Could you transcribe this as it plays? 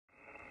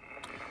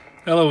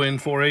Hello,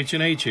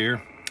 N4H&H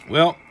here.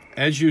 Well,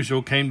 as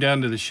usual, came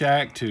down to the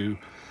shack to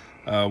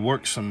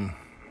work some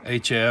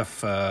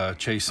HF,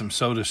 chase some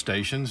soda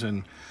stations,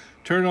 and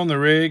turn on the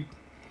rig.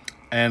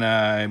 And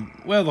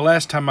the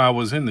last time I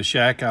was in the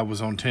shack, I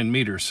was on 10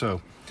 meters.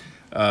 So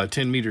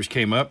 10 meters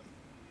came up.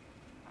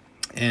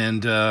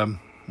 And,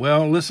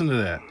 listen to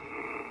that.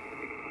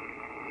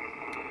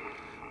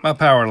 My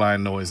power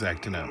line noise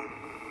acting up.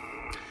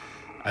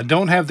 I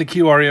don't have the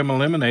QRM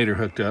Eliminator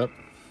hooked up.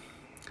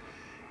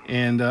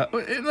 And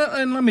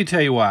let me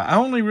tell you why. I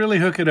only really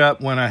hook it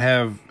up when I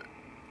have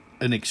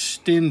an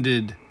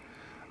extended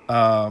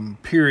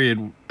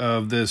period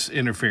of this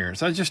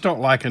interference. I just don't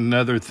like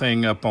another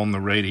thing up on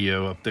the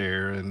radio up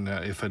there, and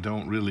if I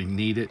don't really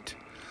need it.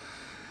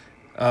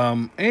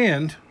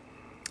 And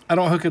I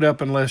don't hook it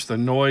up unless the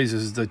noise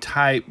is the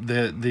type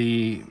that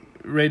the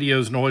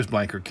radio's noise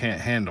blanker can't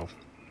handle.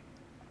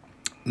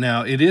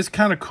 Now, it is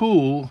kind of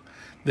cool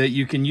that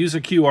you can use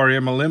a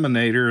QRM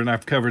Eliminator, and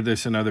I've covered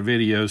this in other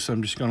videos, so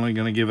I'm just only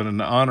going to give it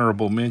an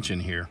honorable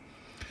mention here.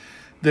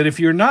 That if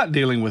you're not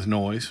dealing with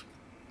noise,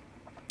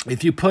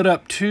 if you put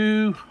up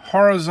two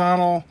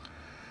horizontal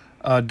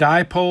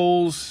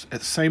dipoles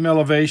at the same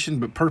elevation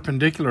but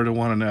perpendicular to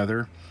one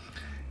another,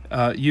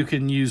 you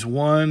can use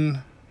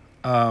one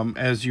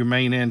as your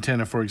main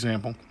antenna, for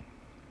example,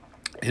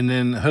 and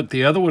then hook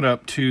the other one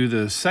up to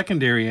the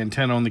secondary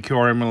antenna on the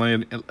QRM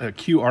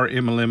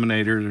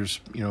Eliminator. There's,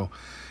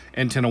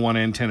 antenna 1,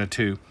 antenna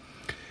 2.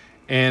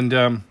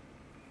 And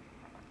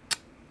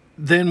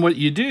then what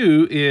you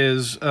do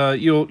is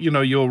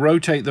you'll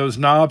rotate those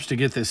knobs to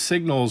get the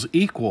signals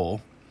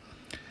equal,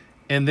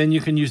 and then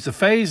you can use the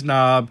phase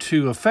knob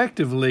to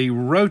effectively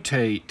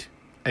rotate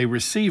a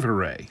receive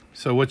array.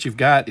 So what you've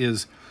got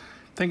is,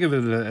 think of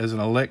it as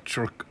an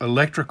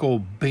electrical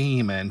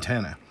beam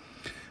antenna,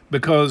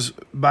 because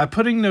by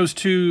putting those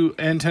two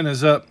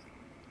antennas up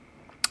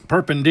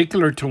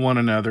perpendicular to one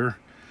another,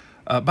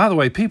 by the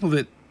way, people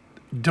that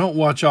don't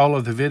watch all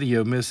of the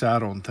video miss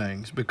out on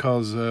things,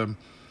 because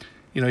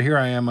here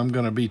I am, I'm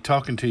going to be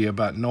talking to you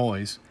about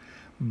noise,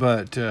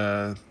 but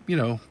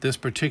this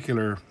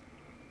particular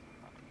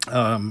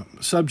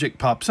subject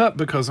pops up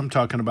because I'm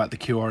talking about the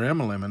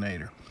QRM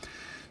Eliminator.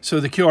 So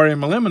the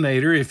QRM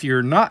Eliminator, if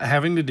you're not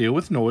having to deal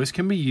with noise,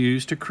 can be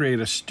used to create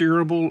a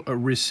steerable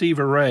receive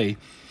array.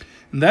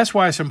 And that's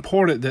why it's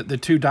important that the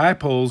two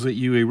dipoles that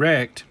you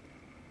erect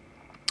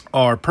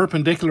are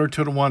perpendicular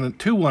to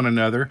one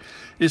another.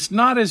 It's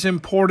not as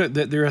important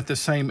that they're at the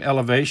same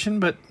elevation,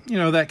 but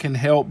that can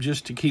help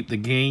just to keep the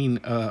gain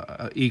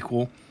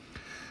equal.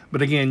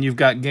 But again, you've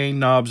got gain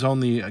knobs on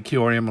the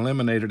QRM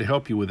Eliminator to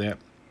help you with that.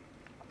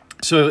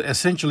 So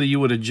essentially, you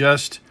would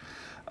adjust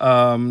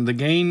the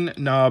gain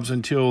knobs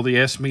until the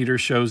S meter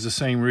shows the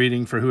same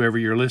reading for whoever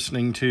you're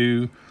listening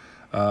to.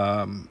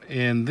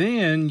 And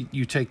then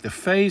you take the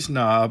phase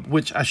knob,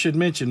 which I should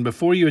mention,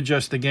 before you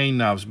adjust the gain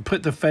knobs,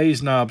 put the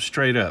phase knob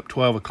straight up,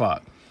 12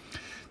 o'clock.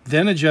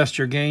 Then adjust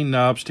your gain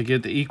knobs to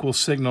get the equal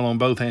signal on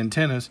both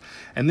antennas.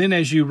 And then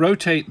as you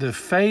rotate the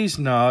phase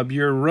knob,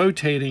 you're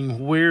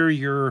rotating where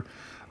your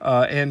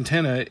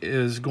antenna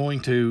is going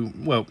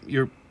to,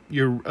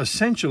 you're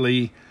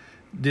essentially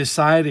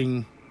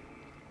deciding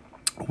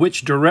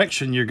which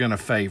direction you're going to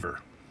favor.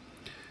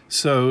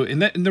 So,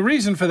 and the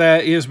reason for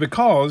that is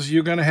because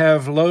you're going to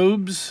have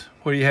lobes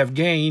where you have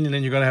gain, and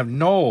then you're going to have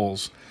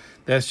nulls.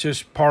 That's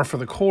just par for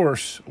the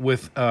course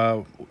with,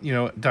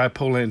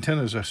 dipole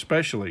antennas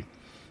especially.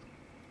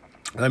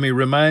 Let me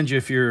remind you,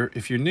 if you're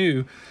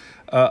new,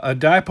 a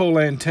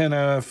dipole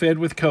antenna fed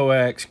with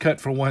coax, cut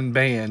for one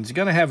band, is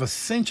going to have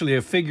essentially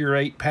a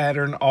figure-8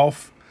 pattern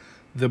off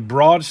the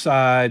broad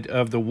side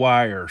of the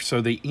wire.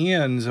 So the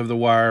ends of the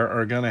wire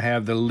are going to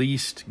have the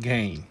least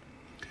gain.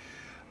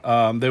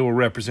 They will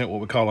represent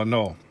what we call a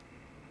null.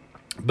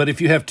 But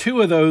if you have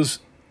two of those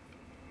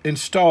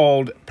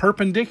installed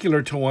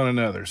perpendicular to one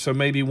another, so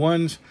maybe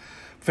one's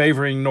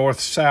favoring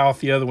north-south,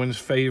 the other one's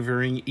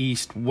favoring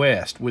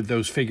east-west with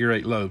those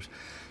figure-8 lobes,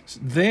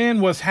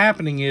 then what's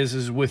happening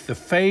is with the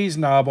phase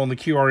knob on the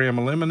QRM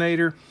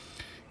Eliminator,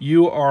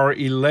 you are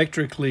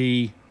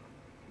electrically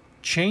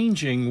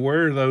changing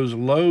where those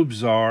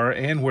lobes are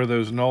and where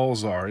those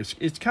nulls are.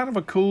 It's kind of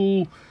a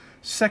cool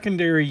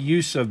secondary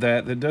use of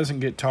that doesn't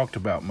get talked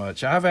about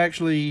much. I've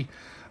actually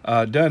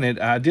done it.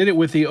 I did it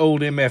with the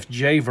old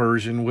MFJ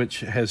version,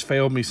 which has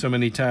failed me so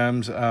many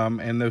times,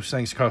 and those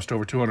things cost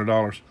over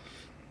 $200.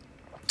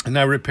 And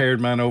I repaired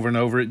mine over and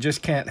over. It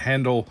just can't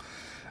handle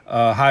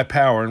high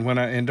power.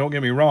 And don't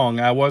get me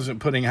wrong, I wasn't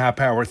putting high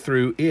power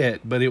through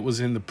it, but it was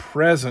in the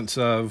presence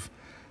of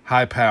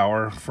high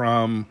power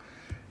from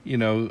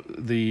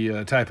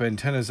the type of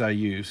antennas I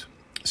use.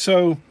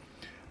 So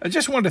I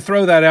just wanted to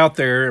throw that out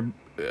there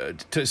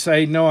to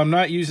say, no, I'm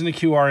not using the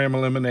QRM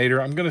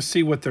Eliminator. I'm going to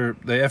see what the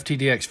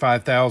FTDX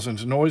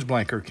 5000's noise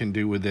blanker can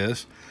do with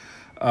this.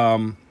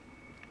 And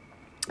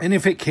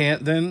if it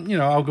can't, then,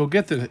 I'll go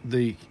get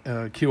the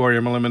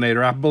QRM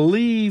Eliminator. I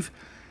believe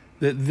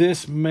that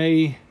this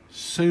may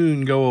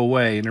soon go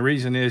away, and the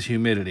reason is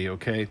humidity,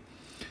 okay?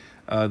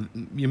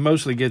 You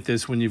mostly get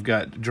this when you've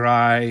got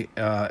dry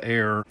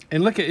air.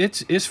 And look,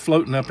 it's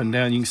floating up and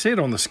down. You can see it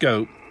on the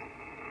scope.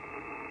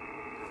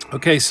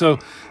 Okay, so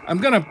I'm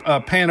going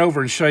to pan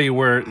over and show you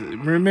where,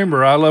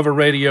 remember, I love a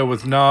radio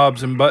with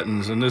knobs and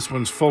buttons, and this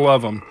one's full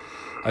of them.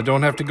 I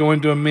don't have to go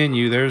into a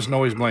menu. There's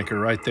noise blinker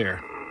right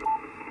there.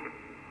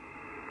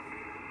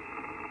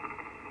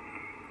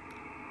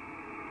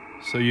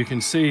 So you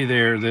can see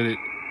there that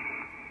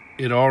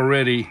it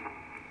already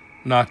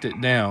knocked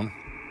it down.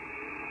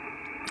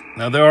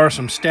 Now there are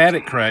some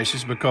static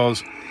crashes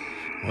because,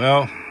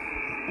 well,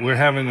 we're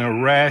having a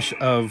rash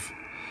of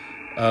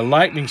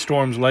lightning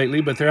storms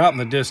lately, but they're out in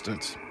the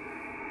distance.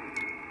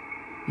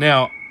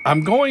 Now,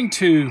 I'm going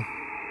to,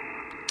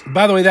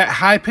 by the way, that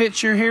high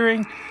pitch you're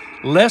hearing,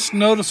 less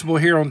noticeable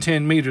here on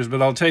 10 meters,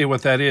 but I'll tell you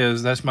what that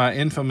is. That's my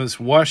infamous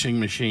washing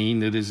machine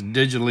that is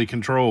digitally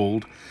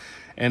controlled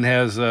and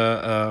has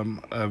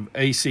a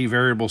AC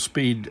variable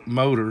speed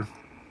motor,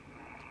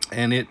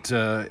 and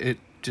it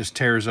just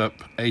tears up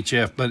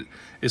HF, but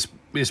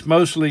it's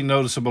mostly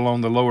noticeable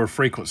on the lower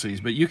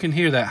frequencies, but you can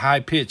hear that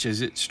high pitch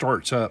as it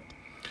starts up.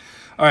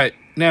 All right,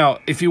 now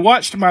if you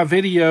watched my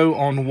video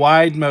on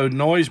wide mode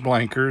noise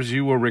blinkers,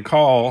 you will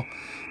recall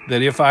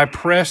that if I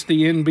press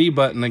the NB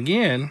button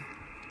again,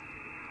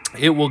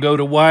 it will go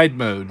to wide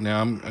mode.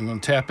 Now I'm going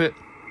to tap it.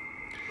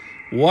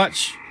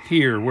 Watch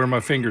here where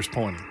my finger's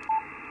pointing.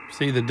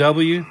 See the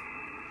W?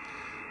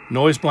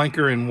 Noise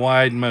blinker in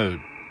wide mode.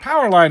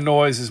 Power line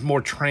noise is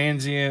more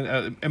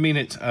transient. I mean,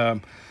 it's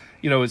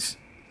you know,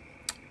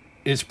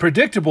 it's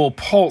predictable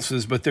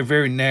pulses, but they're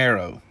very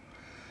narrow.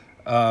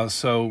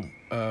 So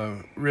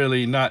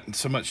really not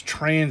so much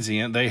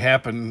transient. They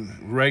happen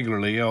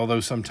regularly, although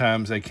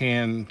sometimes they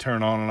can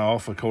turn on and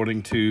off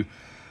according to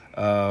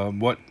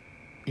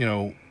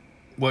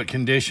what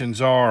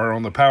conditions are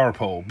on the power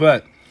pole.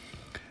 But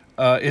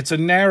it's a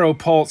narrow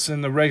pulse,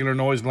 and the regular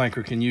noise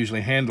blinker can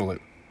usually handle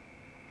it.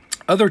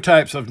 Other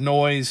types of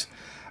noise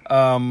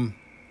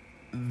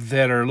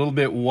that are a little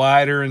bit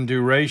wider in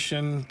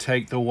duration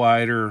take the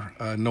wider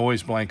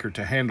noise blinker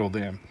to handle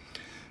them.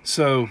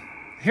 So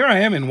here I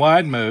am in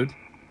wide mode,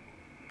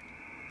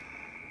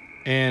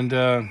 and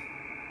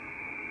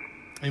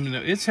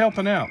it's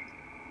helping out.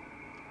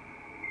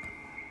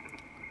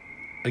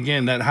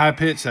 Again, that high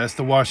pitch, that's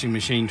the washing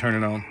machine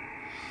turning on.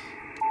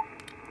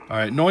 All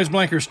right, noise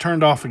blinker's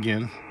turned off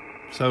again.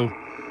 So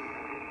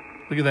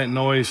look at that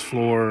noise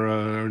floor,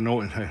 or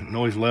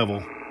noise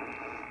level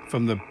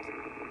from the,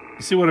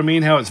 you see what I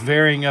mean, how it's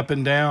varying up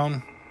and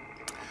down?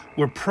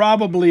 We're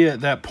probably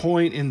at that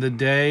point in the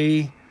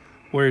day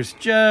where it's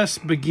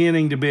just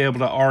beginning to be able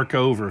to arc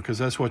over, because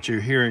that's what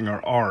you're hearing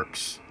are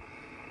arcs.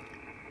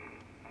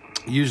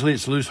 Usually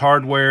it's loose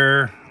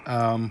hardware,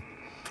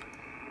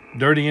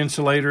 dirty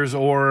insulators,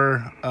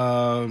 or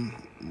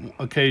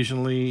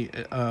occasionally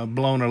a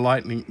blown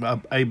lightning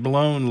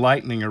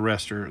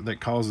arrestor that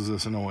causes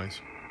this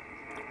noise.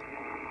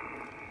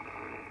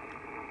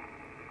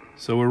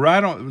 So we're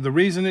right on. The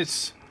reason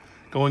it's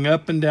going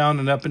up and down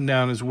and up and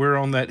down is we're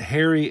on that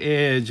hairy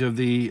edge of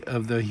the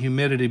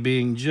humidity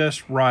being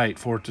just right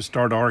for it to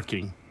start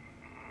arcing.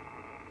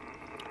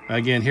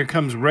 Again, here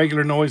comes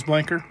regular noise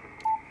blinker.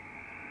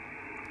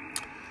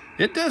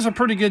 It does a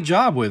pretty good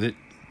job with it.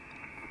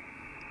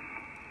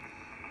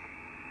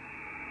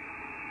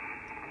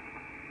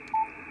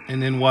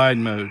 And then wide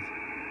mode.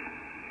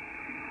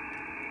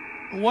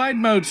 Wide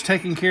mode's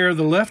taking care of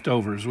the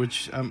leftovers,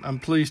 which I'm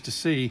pleased to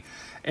see.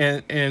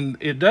 And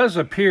it does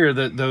appear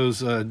that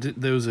those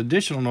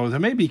additional noise, they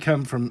may be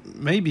come from,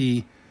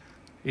 maybe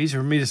easier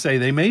for me to say,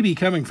 they may be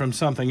coming from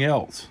something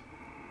else.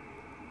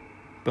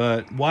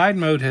 But wide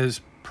mode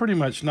has pretty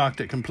much knocked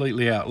it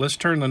completely out. Let's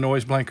turn the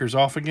noise blinkers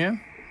off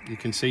again. You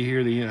can see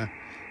here the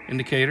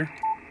indicator.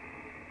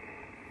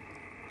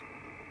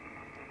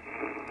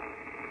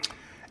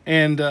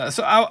 And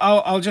so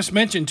I'll just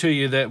mention to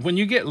you that when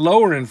you get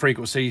lower in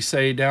frequency,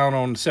 say down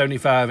on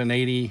 75 and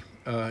 80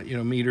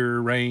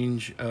 meter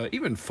range,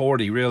 even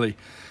 40 really,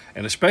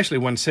 and especially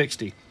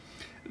 160,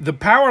 the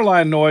power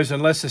line noise,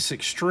 unless it's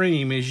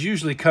extreme, is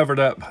usually covered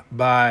up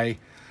by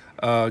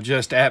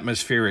just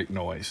atmospheric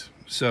noise.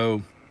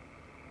 So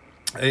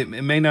it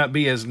may not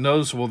be as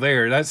noticeable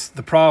there. That's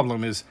the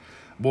problem. Is,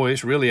 boy,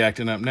 it's really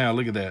acting up now.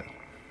 Look at that.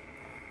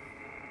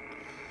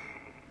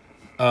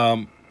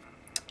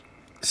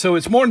 So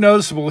it's more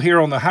noticeable here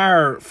on the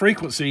higher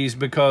frequencies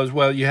because,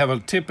 well, you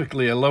have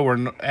typically a lower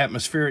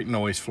atmospheric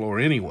noise floor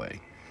anyway.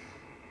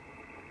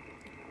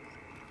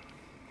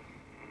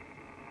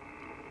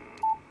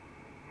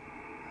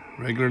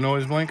 Regular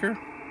noise blinker.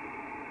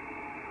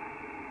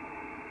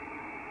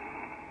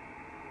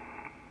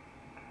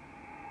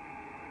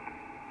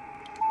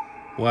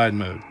 Wide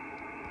mode.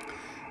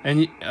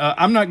 And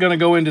I'm not going to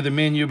go into the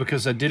menu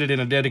because I did it in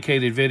a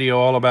dedicated video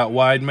all about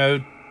wide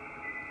mode.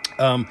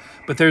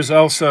 But there's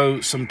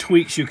also some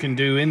tweaks you can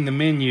do in the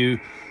menu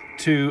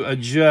to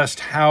adjust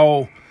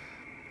how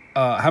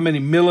many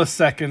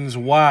milliseconds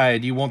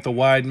wide you want the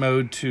wide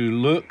mode to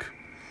look.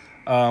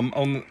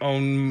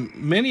 On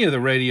many of the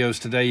radios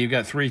today, you've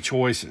got three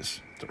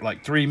choices.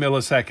 like 3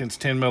 milliseconds,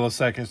 10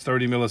 milliseconds,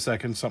 30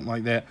 milliseconds, something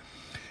like that.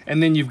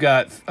 And then you've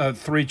got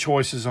 3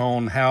 choices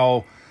on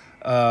how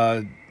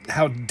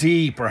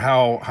deep or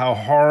how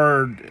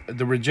hard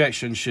the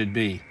rejection should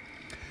be.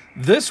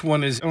 This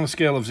one is on a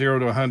scale of 0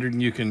 to 100,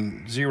 and you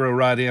can zero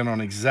right in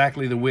on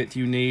exactly the width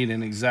you need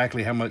and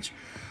exactly how much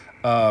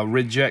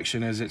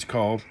rejection, as it's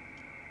called.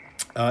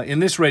 In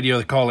this radio,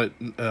 they call it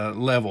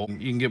level.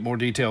 You can get more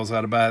details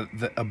out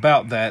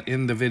about that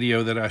in the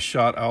video that I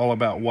shot all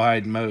about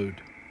wide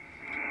mode.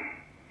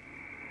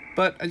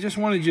 But I just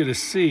wanted you to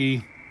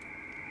see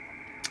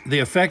the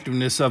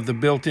effectiveness of the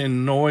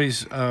built-in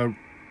noise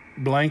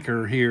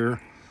blanker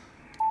here.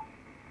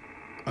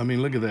 I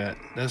mean, look at that.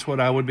 That's what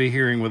I would be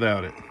hearing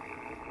without it.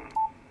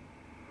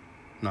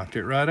 Knocked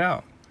it right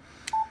out.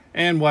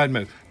 And wide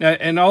mode. Now,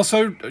 and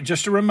also,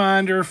 just a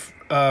reminder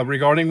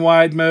regarding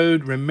wide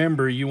mode,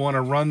 remember you want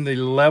to run the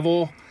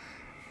level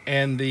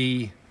and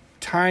the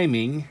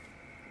timing,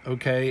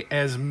 okay,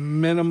 as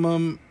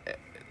minimum,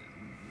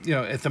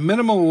 at the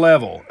minimal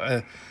level.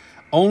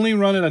 Only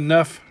run it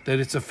enough that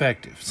it's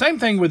effective. Same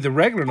thing with the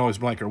regular noise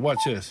blanker. Watch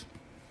this.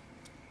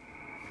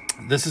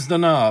 This is the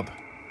knob.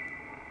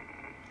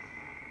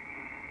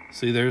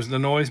 See, there's the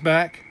noise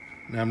back.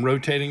 Now I'm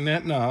rotating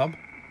that knob.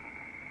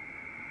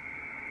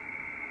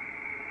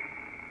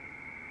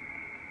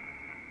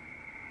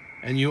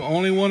 And you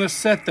only want to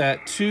set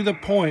that to the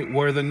point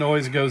where the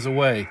noise goes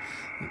away.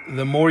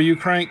 The more you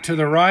crank to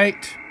the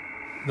right,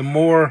 the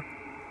more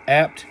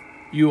apt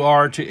you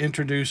are to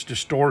introduce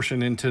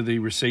distortion into the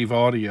receive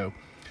audio.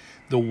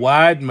 The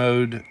wide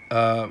mode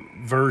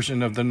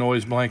version of the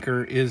noise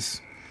blanker is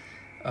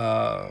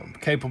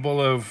capable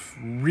of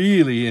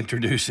really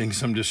introducing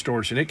some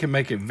distortion. It can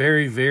make it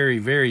very, very,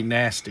 very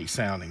nasty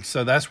sounding.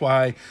 So that's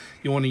why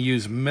you want to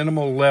use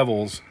minimal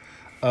levels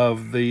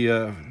of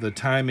the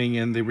timing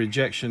and the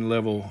rejection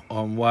level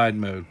on wide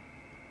mode.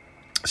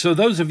 So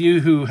those of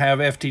you who have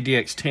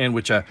FTDX10,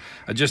 which I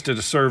just did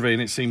a survey,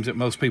 and it seems that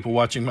most people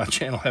watching my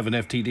channel have an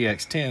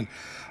FTDX10,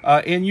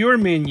 in your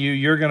menu,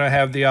 you're going to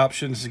have the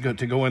options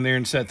to go in there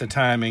and set the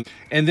timing.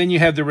 And then you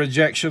have the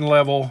rejection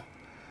level,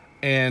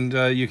 and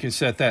you can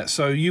set that.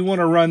 So you want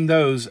to run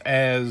those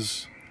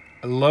as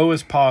low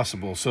as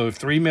possible. So if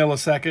 3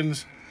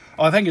 milliseconds,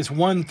 I think it's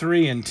 1,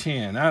 3, and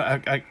 10.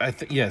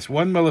 Yes,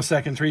 1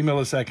 millisecond, 3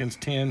 milliseconds,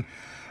 10.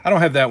 I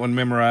don't have that one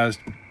memorized.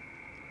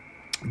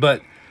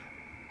 But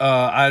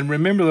I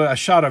remember that I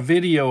shot a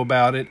video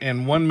about it,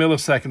 and 1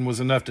 millisecond was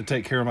enough to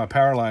take care of my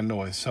power line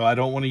noise. So I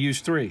don't want to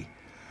use 3.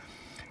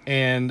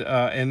 And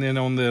then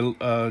on the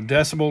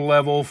decibel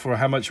level for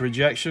how much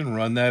rejection,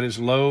 run that as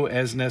low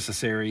as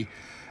necessary.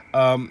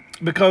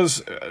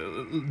 Because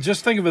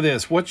just think of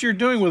this. What you're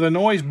doing with a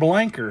noise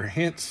blanker,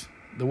 hence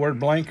the word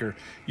blanker,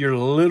 you're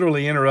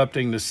literally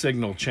interrupting the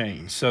signal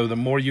chain. So the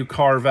more you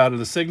carve out of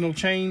the signal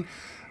chain,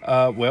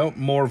 well,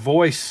 more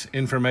voice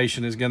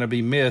information is going to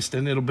be missed,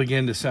 and it'll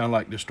begin to sound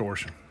like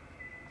distortion.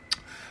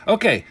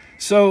 Okay,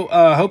 so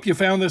I hope you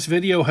found this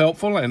video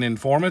helpful and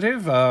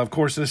informative. Of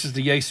course, this is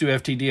the Yaesu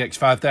FTDX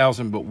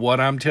 5000, but what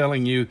I'm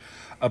telling you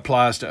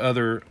applies to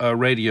other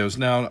radios.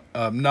 Now,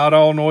 not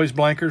all noise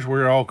blankers,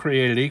 we're all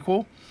created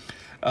equal.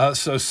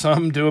 So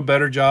some do a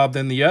better job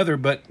than the other,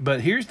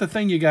 but here's the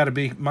thing you got to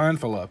be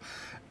mindful of.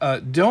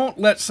 Don't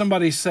let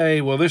somebody say,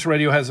 well, this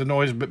radio has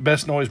the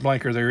best noise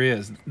blanker there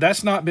is.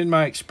 That's not been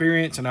my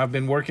experience, and I've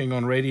been working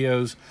on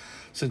radios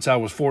since I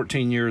was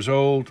 14 years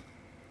old,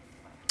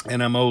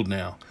 and I'm old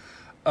now.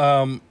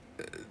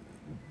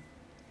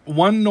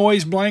 One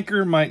noise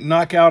blanker might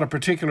knock out a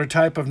particular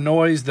type of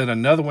noise that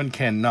another one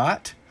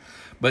cannot,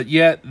 but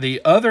yet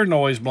the other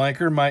noise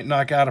blanker might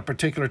knock out a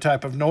particular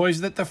type of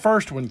noise that the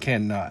first one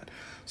cannot.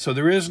 So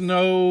there is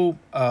no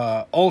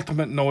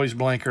ultimate noise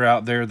blanker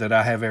out there that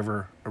I have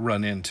ever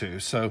run into.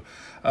 So,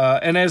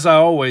 and as I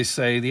always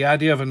say, the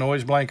idea of a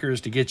noise blanker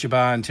is to get you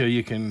by until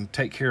you can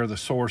take care of the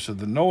source of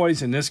the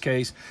noise. In this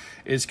case,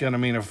 it's going to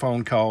mean a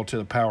phone call to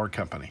the power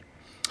company.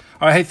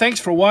 All right, hey, thanks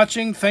for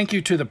watching. Thank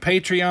you to the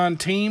Patreon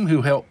team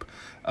who help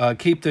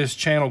keep this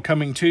channel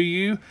coming to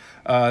you.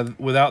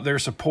 Without their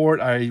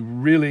support, I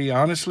really,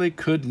 honestly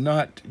could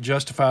not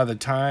justify the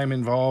time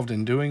involved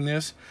in doing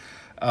this.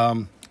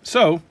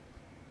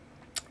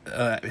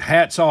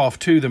 Hats off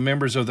to the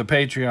members of the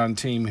Patreon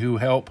team who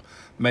help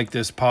make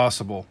this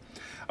possible.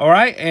 All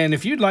right, and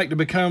if you'd like to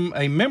become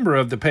a member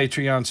of the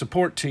Patreon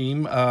support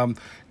team,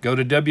 go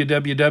to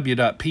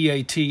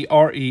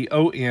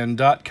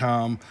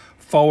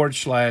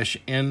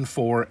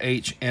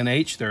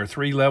www.patreon.com/N4HNH. There are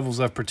 3 levels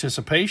of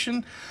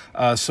participation.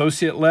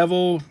 Associate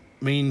level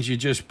means you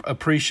just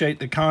appreciate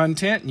the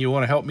content and you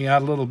want to help me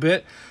out a little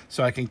bit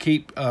so I can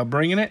keep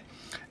bringing it.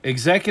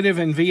 Executive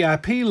and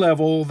VIP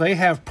level, they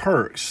have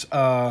perks.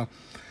 The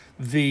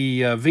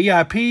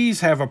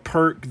VIPs have a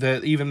perk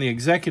that even the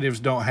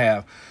executives don't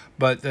have.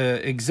 But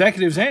the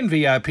executives and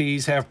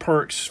VIPs have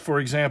perks, for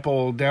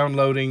example,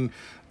 downloading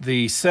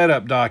the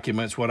setup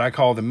documents, what I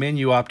call the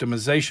menu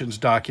optimizations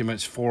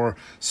documents for,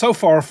 so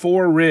far,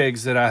 4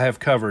 rigs that I have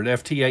covered,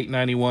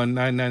 FT891,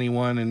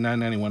 991, and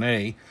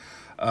 991A.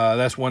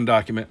 That's one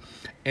document.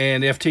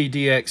 And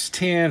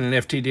FTDX10 and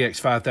FTDX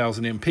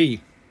 5000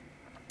 MP.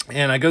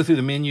 And I go through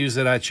the menus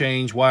that I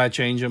change, why I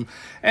change them.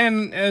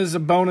 And as a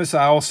bonus,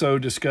 I also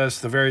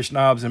discuss the various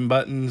knobs and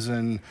buttons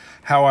and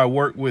how I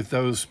work with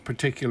those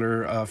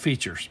particular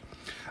features.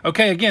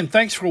 Okay, again,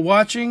 thanks for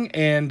watching.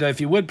 And if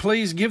you would,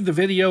 please give the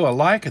video a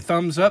like, a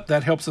thumbs up.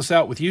 That helps us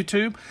out with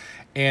YouTube.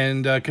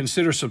 And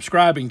consider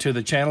subscribing to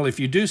the channel. If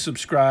you do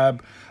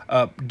subscribe,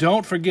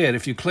 don't forget,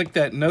 if you click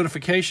that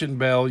notification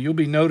bell, you'll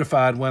be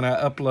notified when I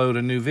upload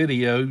a new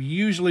video,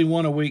 usually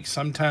one a week,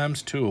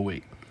 sometimes two a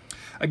week.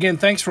 Again,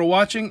 thanks for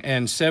watching,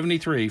 and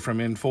 73 from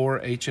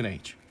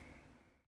N4H&H.